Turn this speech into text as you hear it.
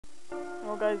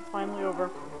guys, it's finally over.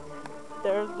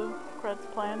 There's the credits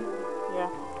plan. Yeah.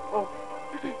 Oh.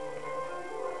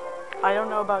 I don't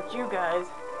know about you guys,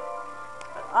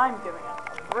 but I'm giving it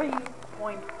a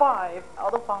 3.5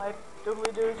 out of 5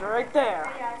 doobly-doos right there.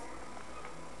 Hey guys.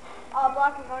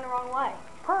 Black, we're going the wrong way.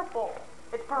 Purple.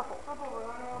 It's purple. Purple, we're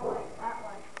going the wrong way. That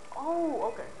way.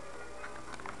 Oh, okay.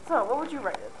 So, what would you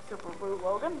rate it, Super Boo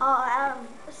Logan? Out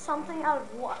of something out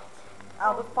of what?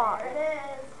 Out of 5. There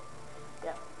it is.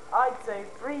 Yeah. I'd say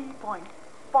 3.5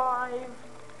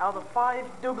 out of 5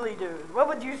 doobly-doos. What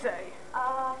would you say?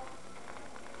 4.5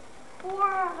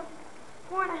 out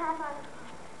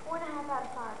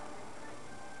of 5.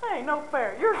 Hey, no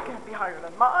fair. Yours can't be higher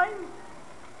than mine.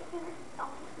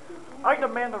 I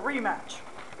demand a rematch.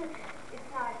 It's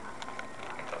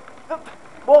not.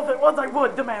 Well, if it was, I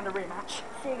would demand a rematch.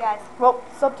 See you guys. Well,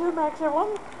 sub to the max,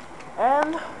 everyone.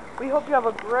 And we hope you have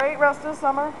a great rest of the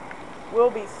summer.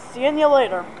 We'll be seeing you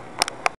later.